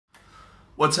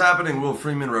What's happening? Will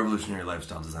Freeman,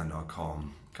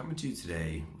 RevolutionaryLifestyleDesign.com, coming to you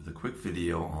today with a quick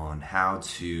video on how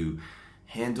to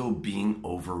handle being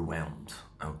overwhelmed,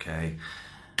 okay?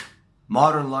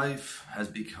 Modern life has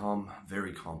become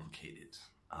very complicated.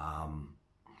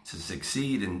 To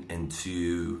succeed and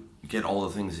to get all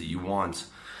the things that you want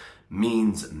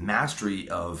means mastery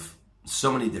of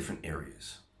so many different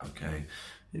areas, okay?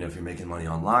 You know, if you're making money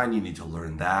online, you need to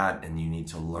learn that, and you need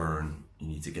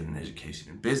to get an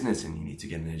education in business, and you need to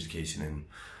get an education in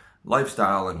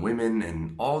lifestyle and women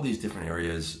and all these different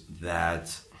areas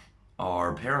that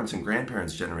our parents and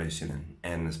grandparents' generation,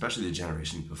 and especially the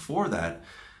generations before that,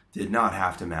 did not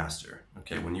have to master.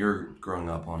 Okay, when you're growing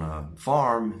up on a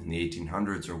farm in the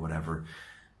 1800s or whatever,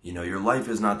 you know, your life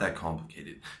is not that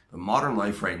complicated. But modern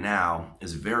life right now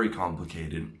is very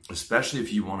complicated, especially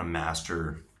if you want to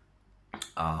master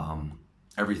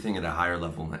everything at a higher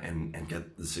level and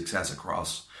get the success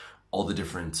across all the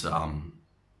different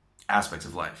aspects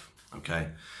of life, okay?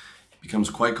 It becomes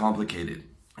quite complicated,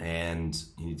 and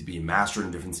you need to be a master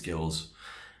in different skills.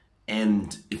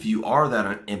 And if you are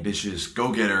that ambitious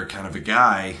go-getter kind of a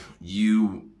guy,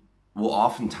 you will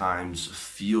oftentimes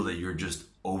feel that you're just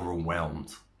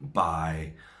overwhelmed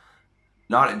by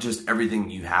not just everything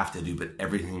you have to do, but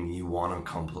everything you want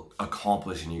to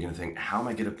accomplish. And you're going to think, how am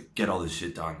I going to get all this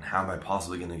shit done? How am I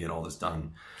possibly going to get all this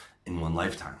done in one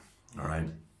lifetime? All right.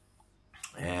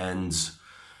 And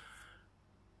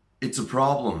it's a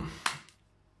problem,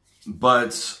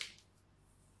 but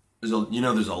there's a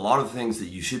lot of things that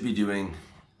you should be doing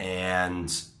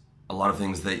and a lot of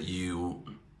things that you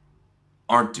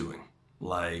aren't doing,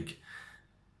 like,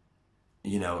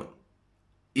 you know,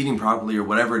 eating properly or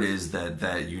whatever it is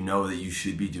that you know that you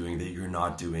should be doing that you're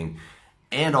not doing,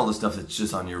 and all the stuff that's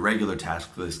just on your regular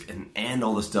task list, and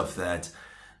all the stuff that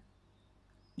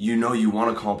you know you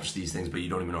want to accomplish these things, but you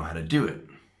don't even know how to do it.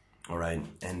 All right.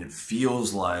 And it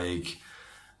feels like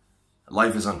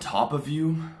life is on top of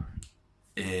you.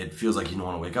 It feels like you don't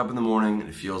want to wake up in the morning.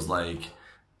 It feels like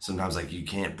sometimes like you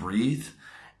can't breathe.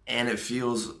 And it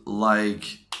feels like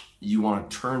you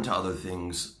want to turn to other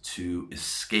things to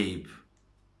escape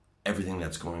everything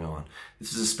that's going on.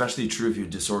 This is especially true if you're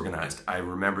disorganized. I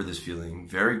remember this feeling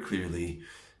very clearly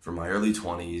from my early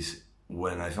 20s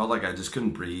when I felt like I just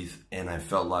couldn't breathe, and I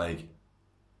felt like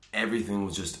everything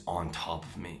was just on top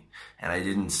of me, and I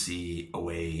didn't see a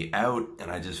way out,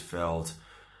 and I just felt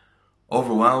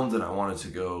overwhelmed, and I wanted to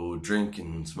go drink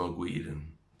and smoke weed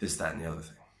and this, that, and the other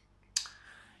thing.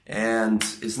 And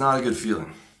it's not a good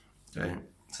feeling, okay?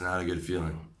 It's not a good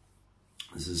feeling.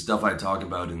 This is stuff I talk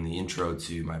about in the intro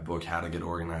to my book, How to Get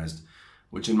Organized,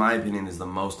 which in my opinion is the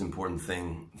most important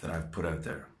thing that I've put out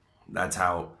there. That's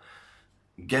how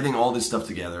getting all this stuff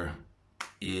together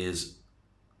is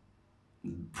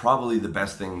probably the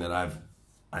best thing that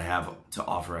I have to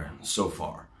offer so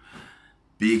far,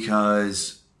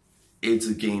 because it's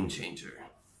a game changer.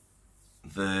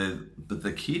 But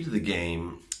the key to the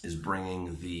game is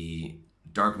bringing the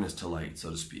darkness to light,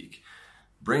 so to speak.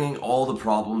 Bringing all the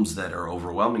problems that are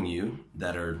overwhelming you,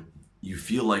 you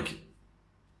feel like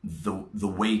the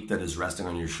weight that is resting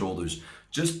on your shoulders,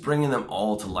 just bringing them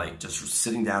all to light, just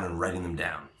sitting down and writing them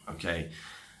down, okay?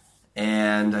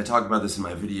 And I talk about this in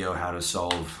my video, How to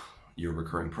Solve Your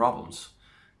Recurring Problems.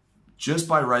 Just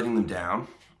by writing them down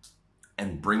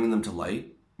and bringing them to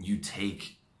light, you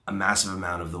take a massive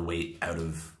amount of the weight out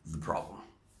of the problem,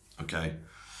 okay?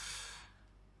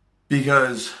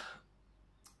 Because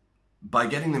by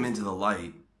getting them into the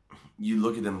light, you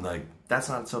look at them like, that's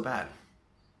not so bad,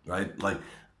 right? Like,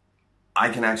 I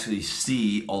can actually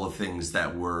see all the things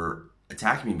that were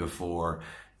attacking me before,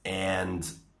 and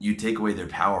you take away their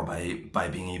power by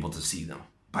being able to see them,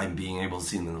 by being able to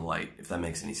see them in the light, if that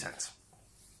makes any sense,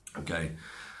 okay?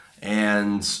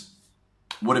 And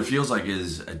what it feels like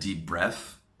is a deep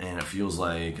breath, and it feels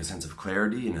like a sense of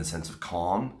clarity and a sense of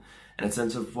calm and a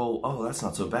sense of, well, oh, that's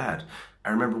not so bad. I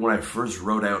remember when I first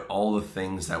wrote out all the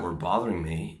things that were bothering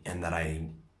me and that I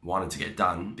wanted to get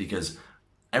done, because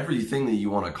everything that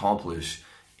you want to accomplish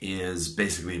is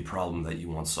basically a problem that you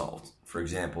want solved. For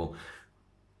example,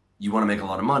 you want to make a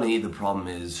lot of money. The problem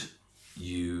is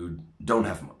you don't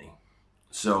have money.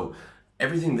 So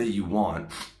everything that you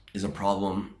want is a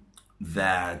problem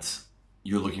that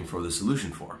you're looking for the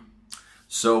solution for.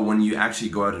 So when you actually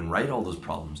go out and write all those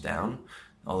problems down,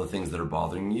 all the things that are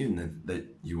bothering you and that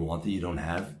you want that you don't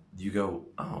have, you go,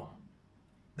 oh,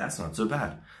 that's not so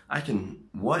bad.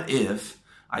 What if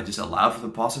I just allowed for the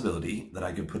possibility that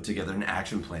I could put together an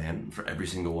action plan for every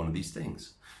single one of these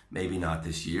things? Maybe not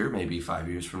this year, maybe 5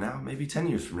 years from now, maybe 10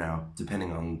 years from now,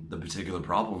 depending on the particular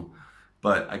problem.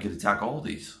 But I could attack all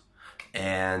these,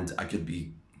 and I could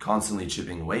be constantly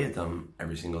chipping away at them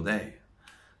every single day.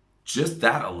 Just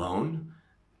that alone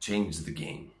changes the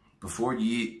game. Before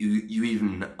you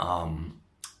even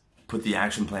put the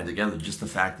action plan together, just the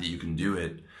fact that you can do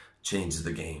it changes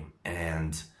the game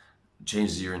and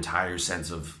changes your entire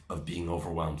sense of being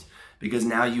overwhelmed, because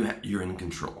now you're in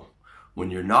control. When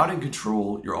you're not in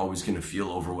control, you're always going to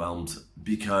feel overwhelmed,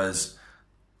 because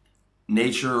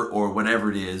nature or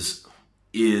whatever it is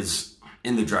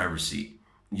in the driver's seat.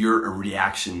 You're a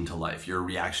reaction to life. You're a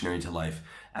reactionary to life,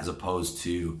 as opposed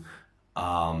to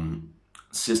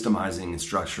systemizing and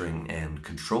structuring and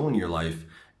controlling your life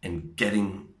and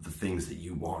getting the things that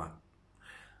you want.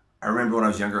 I remember when I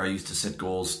was younger, I used to set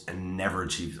goals and never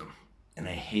achieve them. And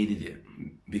I hated it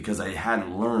because I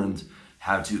hadn't learned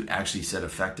how to actually set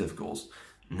effective goals.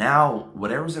 Now,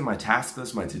 whatever's in my task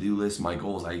list, my to-do list, my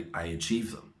goals, I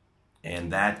achieve them.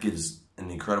 And that gives an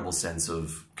incredible sense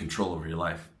of control over your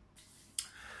life.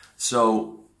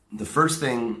 So the first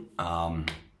thing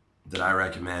that I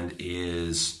recommend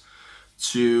is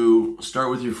to start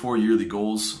with your 4 yearly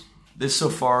goals. This so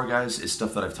far, guys, is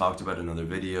stuff that I've talked about in other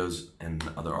videos and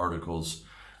other articles,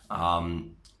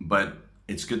 but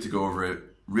it's good to go over it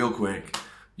real quick.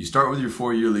 You start with your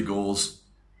 4 yearly goals,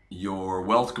 your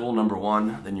wealth goal, number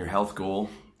one, then your health goal,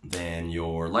 then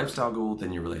your lifestyle goal,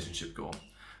 then your relationship goal.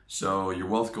 So your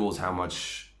wealth goal is how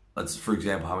much, for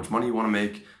example, how much money you want to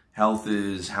make. Health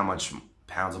is how much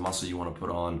pounds of muscle you want to put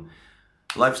on.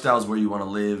 Lifestyle is where you want to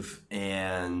live,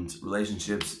 and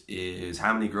relationships is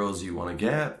how many girls you want to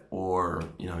get, or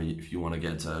if you want to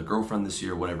get a girlfriend this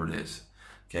year, whatever it is.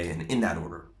 Okay, and in that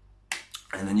order.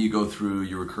 And then you go through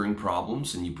your recurring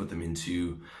problems and you put them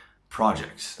into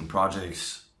projects. And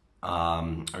projects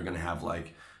are going to have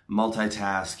like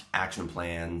multitask action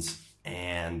plans,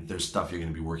 and there's stuff you're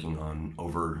going to be working on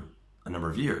over a number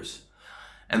of years.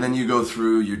 And then you go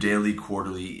through your daily,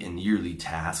 quarterly, and yearly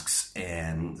tasks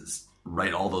and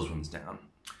write all those ones down.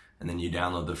 And then you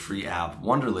download the free app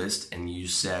Wunderlist, and you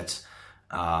set,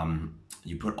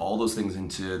 you put all those things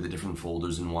into the different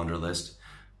folders in Wunderlist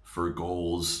for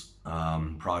goals,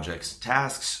 projects,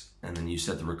 tasks, and then you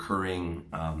set the recurring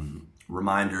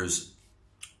reminders,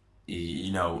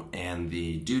 and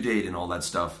the due date and all that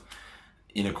stuff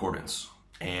in accordance.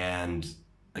 And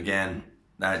again,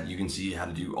 that you can see how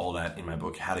to do all that in my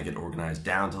book, How to Get Organized,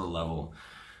 down to the level,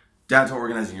 down to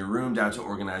organizing your room, down to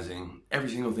organizing every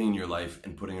single thing in your life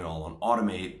and putting it all on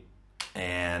automate,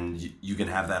 and you can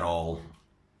have that all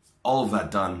of that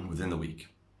done within the week,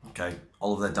 okay?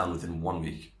 All of that done within 1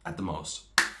 week at the most.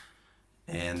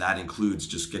 And that includes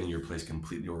just getting your place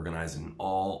completely organized, and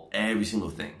every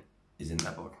single thing is in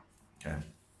that book, okay?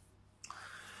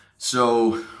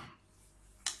 So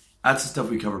that's the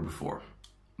stuff we covered before,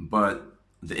 but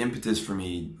the impetus for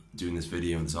me doing this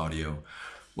video and this audio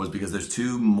was because there's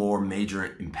two more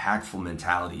major impactful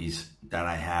mentalities that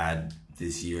I had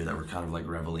this year that were kind of like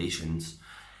revelations,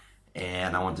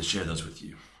 and I want to share those with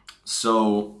you.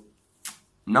 So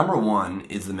number one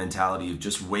is the mentality of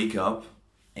just wake up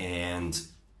and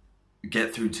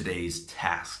get through today's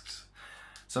tasks.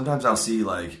 Sometimes I'll see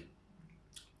like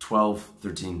 12,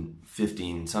 13,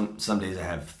 15, some days I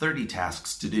have 30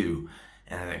 tasks to do,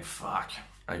 and I think, fuck,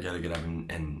 I gotta get up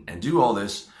and do all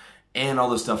this and all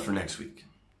this stuff for next week.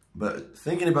 But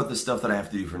thinking about the stuff that I have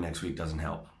to do for next week doesn't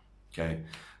help, okay?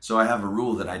 So I have a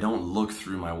rule that I don't look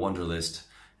through my Wunderlist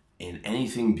in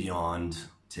anything beyond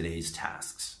today's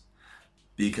tasks,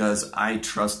 because I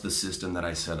trust the system that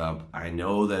I set up. I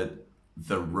know that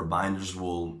the reminders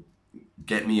will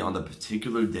get me on the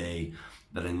particular day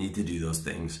that I need to do those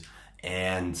things.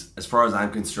 And as far as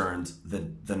I'm concerned,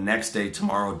 the next day,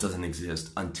 tomorrow, doesn't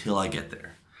exist until I get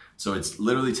there. So it's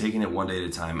literally taking it one day at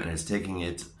a time, and it's taking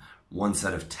it one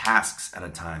set of tasks at a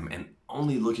time, and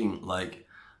only looking like,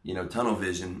 tunnel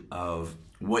vision of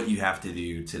what you have to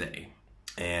do today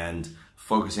and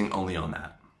focusing only on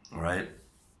that, all right?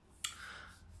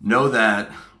 Know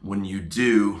that when you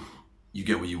do, you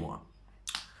get what you want.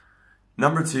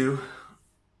 Number two,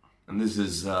 and this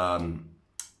is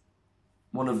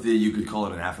one of the, you could call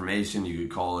it an affirmation, you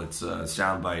could call it a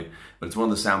soundbite, but it's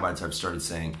one of the soundbites I've started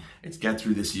saying. It's get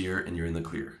through this year and you're in the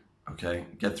clear, okay?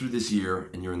 Get through this year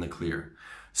and you're in the clear.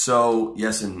 So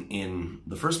yes, in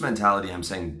the first mentality, I'm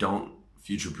saying don't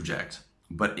future project.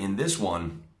 But in this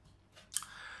one,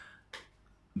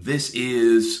 this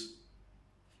is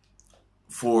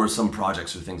for some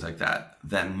projects or things like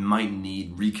that might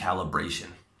need recalibration,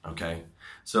 okay?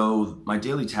 So my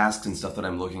daily tasks and stuff that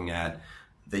I'm looking at,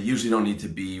 they usually don't need to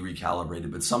be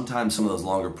recalibrated, but sometimes some of those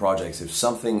longer projects, if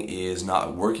something is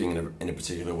not working in a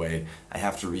particular way, I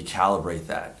have to recalibrate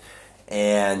that.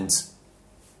 And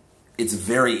it's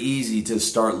very easy to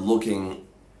start looking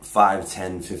 5,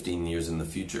 10, 15 years in the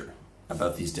future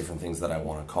about these different things that I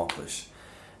want to accomplish.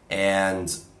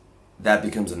 And that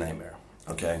becomes a nightmare,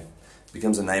 okay? It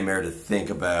becomes a nightmare to think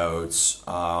about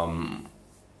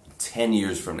 10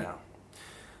 years from now.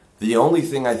 The only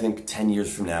thing I think 10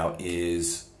 years from now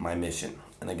is my mission.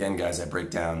 And again, guys, I break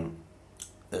down,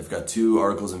 I've got 2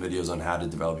 articles and videos on how to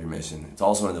develop your mission. It's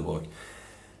also in the book.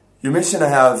 Your mission I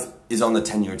have is on the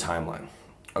 10-year timeline.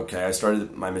 Okay, I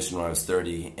started my mission when I was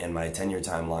 30, and my 10-year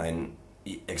timeline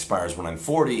expires when I'm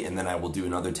 40, and then I will do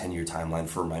another 10-year timeline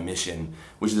for my mission,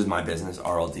 which is my business,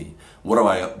 RLD. What do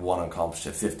I want to accomplish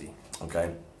at 50,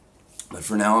 okay? But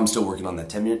for now, I'm still working on that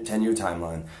 10-year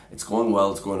timeline. It's going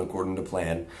well, it's going according to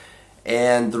plan.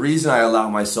 And the reason I allow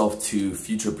myself to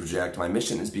future project my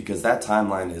mission is because that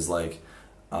timeline is like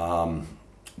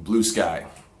blue sky.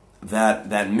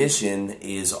 That mission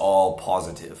is all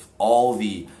positive. All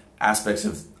the aspects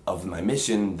of my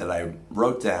mission that I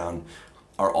wrote down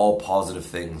are all positive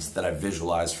things that I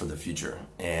visualized for the future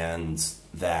and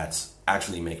that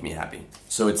actually make me happy.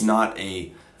 So it's not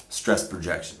a stress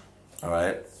projection, all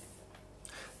right?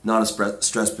 Not a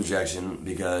stress projection,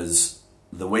 because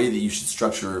the way that you should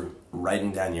structure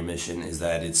writing down your mission is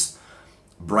that it's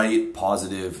bright,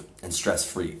 positive, and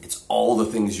stress-free. It's all the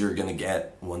things you're gonna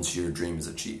get once your dream is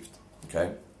achieved,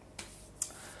 okay?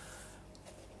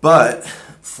 But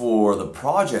for the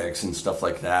projects and stuff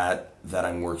like that that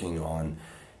I'm working on,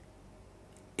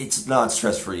 it's not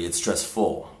stress-free, it's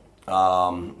stressful.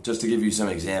 Just to give you some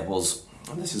examples,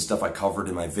 and this is stuff I covered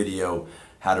in my video,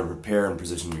 how to prepare and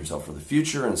position yourself for the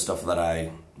future, and stuff that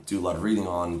I do a lot of reading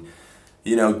on,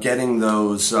 you know, getting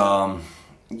those,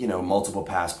 you know, multiple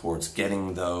passports,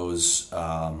 getting those,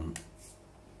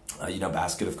 you know,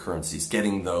 basket of currencies,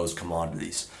 getting those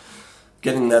commodities,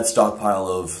 getting that stockpile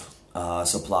of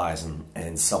supplies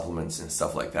and supplements and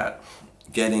stuff like that,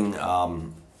 getting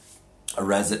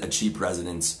a cheap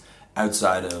residence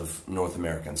outside of North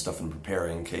America and stuff, and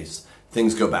preparing in case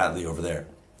things go badly over there.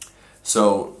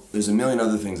 So there's a million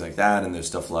other things like that, and there's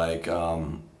stuff like, you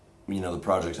know, the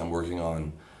project I'm working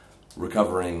on,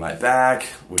 recovering my back,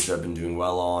 which I've been doing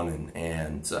well on,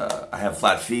 and I have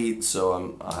flat feet,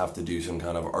 so I'll have to do some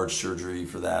kind of arch surgery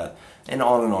for that, and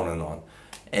on and on and on.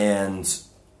 And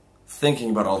thinking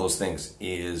about all those things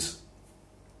is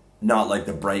not like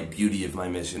the bright beauty of my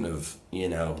mission of, you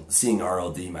know, seeing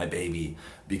RLD, my baby,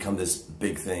 become this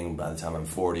big thing by the time I'm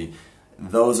 40.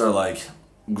 Those are like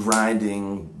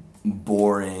grinding,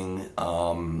 boring,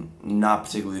 not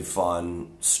particularly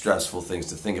fun, stressful things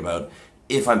to think about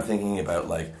if I'm thinking about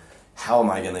like, how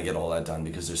am I going to get all that done,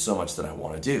 because there's so much that I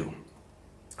want to do,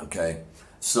 okay?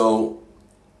 So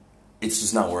it's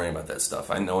just not worrying about that stuff.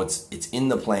 I know it's in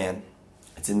the plan,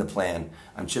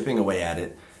 I'm chipping away at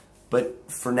it,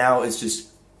 but for now it's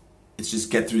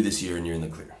just get through this year and you're in the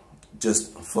clear.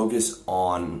 Just focus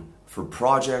on, for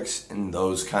projects and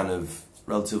those kind of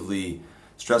relatively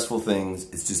stressful things,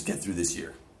 it's just get through this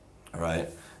year, all right?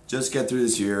 Just get through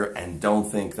this year, and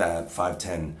don't think that 5,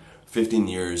 10, 15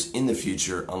 years in the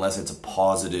future unless it's a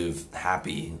positive,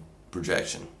 happy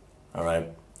projection, all right?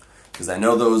 Because I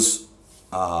know those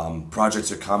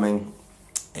projects are coming,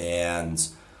 and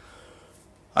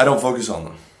I don't focus on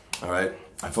them, all right?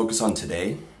 I focus on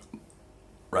today,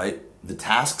 right? The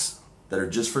tasks that are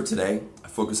just for today, I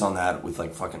focus on that with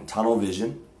like fucking tunnel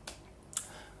vision.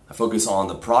 I focus on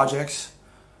the projects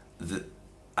that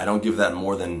I don't give that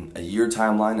more than a year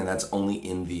timeline, and that's only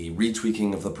in the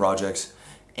retweaking of the projects.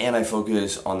 And I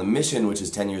focus on the mission, which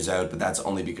is 10 years out, but that's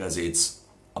only because it's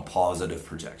a positive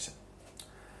projection.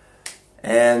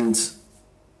 And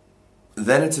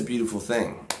then it's a beautiful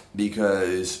thing,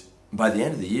 because by the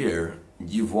end of the year,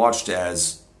 you've watched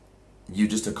as you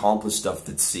just accomplished stuff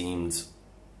that seemed,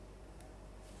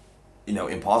 you know,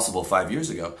 impossible 5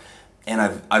 years ago. And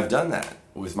I've done that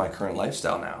with my current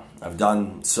lifestyle now. I've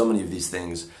done so many of these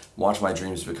things, watched my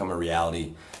dreams become a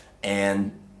reality,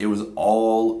 and it was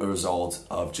all a result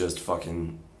of just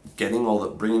fucking bringing all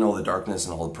the darkness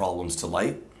and all the problems to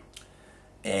light,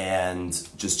 and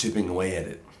just chipping away at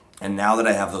it. And now that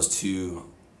I have those two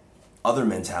other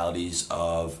mentalities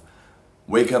of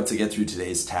wake up to get through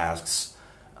today's tasks,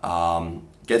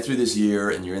 get through this year,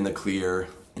 and you're in the clear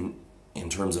in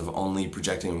terms of only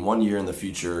projecting 1 year in the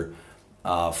future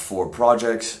for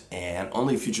projects, and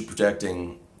only future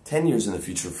projecting 10 years in the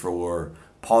future for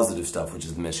positive stuff, which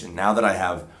is the mission. Now that I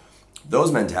have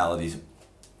those mentalities,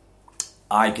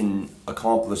 I can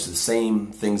accomplish the same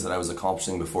things that I was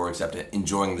accomplishing before, except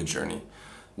enjoying the journey.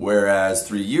 Whereas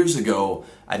 3 years ago,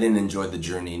 I didn't enjoy the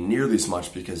journey nearly as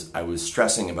much because I was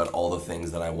stressing about all the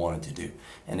things that I wanted to do.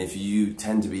 And if you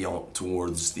tend to be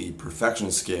towards the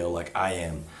perfectionist scale like I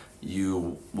am,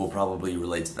 you will probably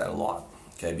relate to that a lot,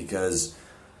 okay? Because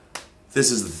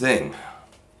this is the thing.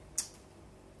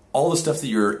 All the stuff that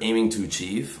you're aiming to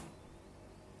achieve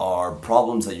are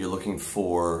problems that you're looking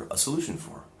for a solution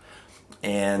for.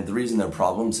 And the reason they're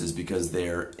problems is because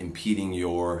they're impeding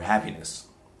your happiness.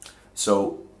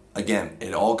 So again,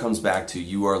 it all comes back to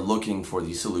you are looking for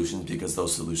these solutions because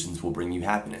those solutions will bring you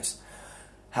happiness.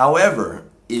 However,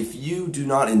 if you do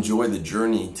not enjoy the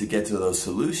journey to get to those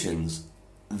solutions,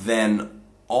 then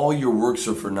all your works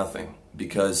are for nothing,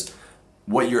 because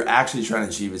what you're actually trying to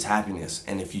achieve is happiness.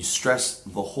 And if you stress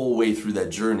the whole way through that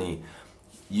journey,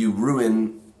 you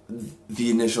ruin the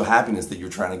initial happiness that you're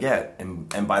trying to get.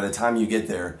 And by the time you get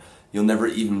there, you'll never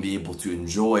even be able to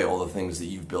enjoy all the things that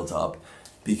you've built up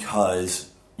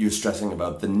because you're stressing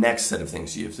about the next set of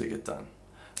things you have to get done.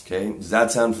 Okay, does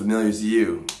that sound familiar to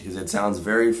you? Because it sounds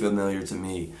very familiar to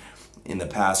me in the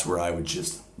past, where I would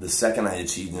just, the second I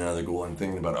achieved another goal, I'm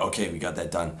thinking about, okay, we got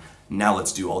that done. Now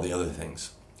let's do all the other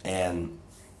things. And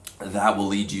that will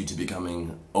lead you to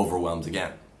becoming overwhelmed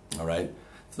again, all right?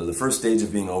 So the first stage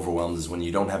of being overwhelmed is when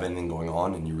you don't have anything going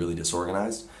on and you're really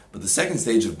disorganized. But the second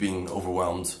stage of being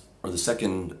overwhelmed, or the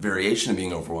second variation of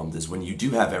being overwhelmed, is when you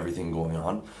do have everything going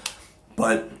on,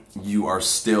 but you are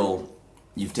still,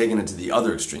 you've taken it to the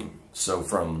other extreme. So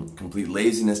from complete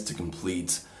laziness to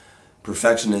complete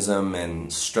perfectionism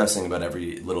and stressing about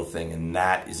every little thing, and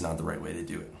that is not the right way to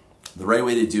do it. The right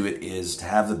way to do it is to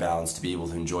have the balance, to be able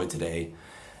to enjoy today,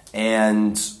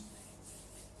 and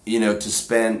to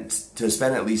spend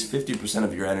at least 50%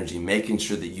 of your energy making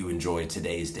sure that you enjoy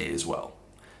today's day as well.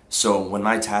 So when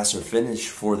my tasks are finished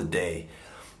for the day,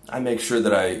 I make sure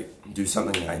that I do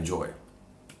something that I enjoy.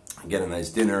 Get a nice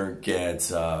dinner,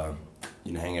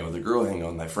 hang out with a girl, hang out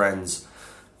with my friends,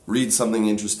 read something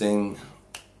interesting,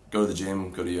 go to the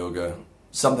gym, go to yoga,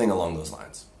 something along those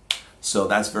lines. So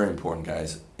that's very important,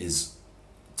 guys, is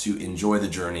to enjoy the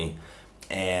journey,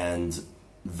 and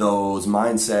those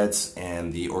mindsets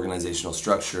and the organizational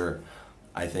structure,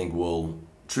 I think, will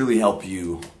truly help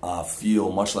you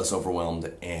feel much less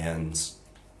overwhelmed and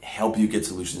help you get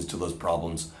solutions to those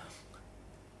problems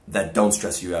that don't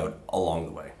stress you out along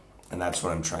the way. And that's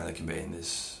what I'm trying to convey in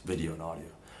this video and audio.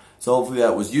 So hopefully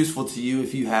that was useful to you.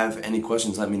 If you have any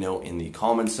questions, let me know in the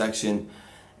comments section.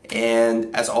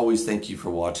 And as always, thank you for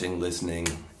watching, listening,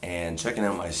 and checking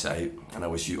out my site. And I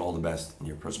wish you all the best in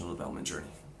your personal development journey.